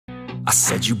I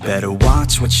said you better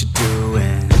watch what you're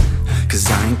doing,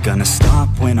 'cause I ain't gonna stop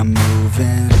when I'm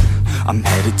moving. I'm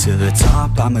headed to the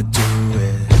top, I'ma do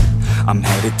it. I'm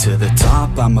headed to the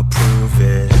top, I'ma prove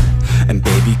it. And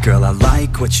baby girl, I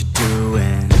like what you're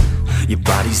doing. Your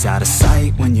body's out of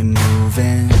sight when you're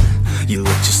moving. You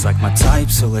look just like my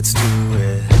type, so let's do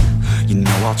it. You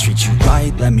know I'll treat you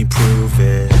right, let me prove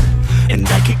it. And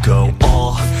I could go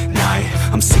all night,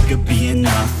 I'm sick of being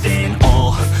nothing.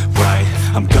 All right,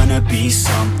 I'm gonna be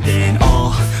something.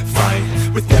 I'll fight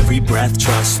with every breath,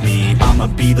 trust me. I'ma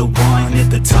be the one at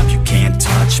the top, you can't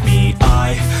touch me.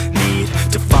 I need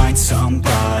to find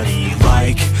somebody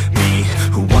like me,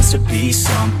 who wants to be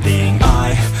something.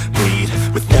 I bleed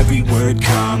with every word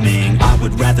coming. I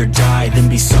would rather die than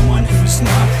be someone who's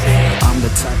nothing. I'm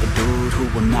the type of dude who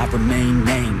will not remain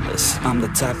nameless. I'm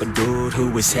the type of dude who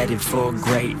is headed for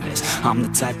greatness. I'm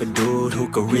the type of dude who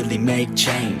could really make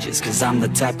changes, 'cause I'm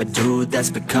the type of dude that's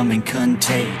becoming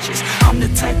contagious. I'm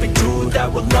the type of dude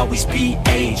that will always be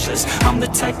ageless. I'm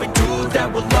the type of dude that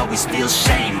will always feel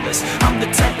shameless. I'm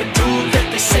the type of dude that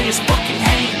they say is fucking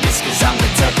heinous, 'cause I'm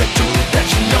the type of dude that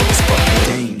you know is fucking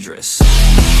dangerous.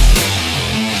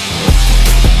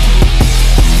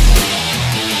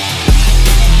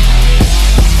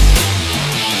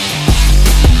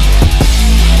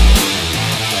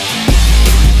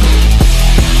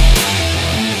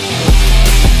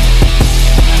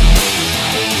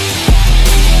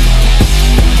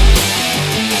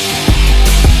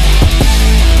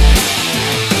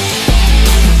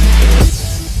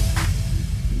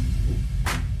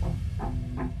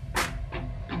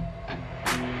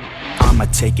 I'ma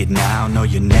take it now, no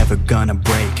you're never gonna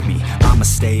break me. I'ma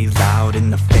stay loud in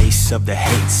the face of the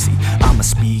hate, see. I'ma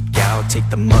speak out, take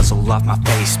the muzzle off my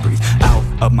face. Breathe out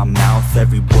of my mouth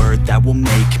every word that will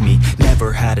make me.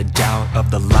 Never had a doubt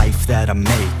of the life that I'm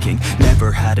making.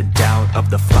 Never had a doubt of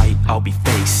the fight I'll be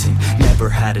facing. Never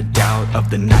had a doubt of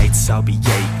the nights I'll be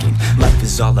aching. Life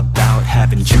is all about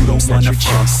having dreams that you're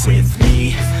chasing. With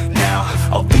me now,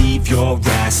 I'll leave your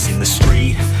ass in the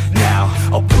street. Now,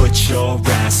 I'll put your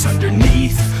ass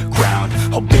underneath ground.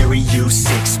 I'll bury you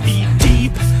 6 feet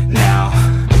deep now,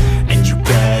 and you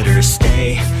better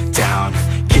stay down.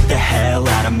 Get the hell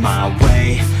out of my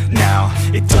way now.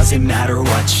 It doesn't matter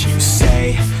what you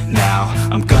say now.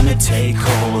 I'm gonna take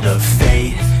hold of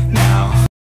fate now.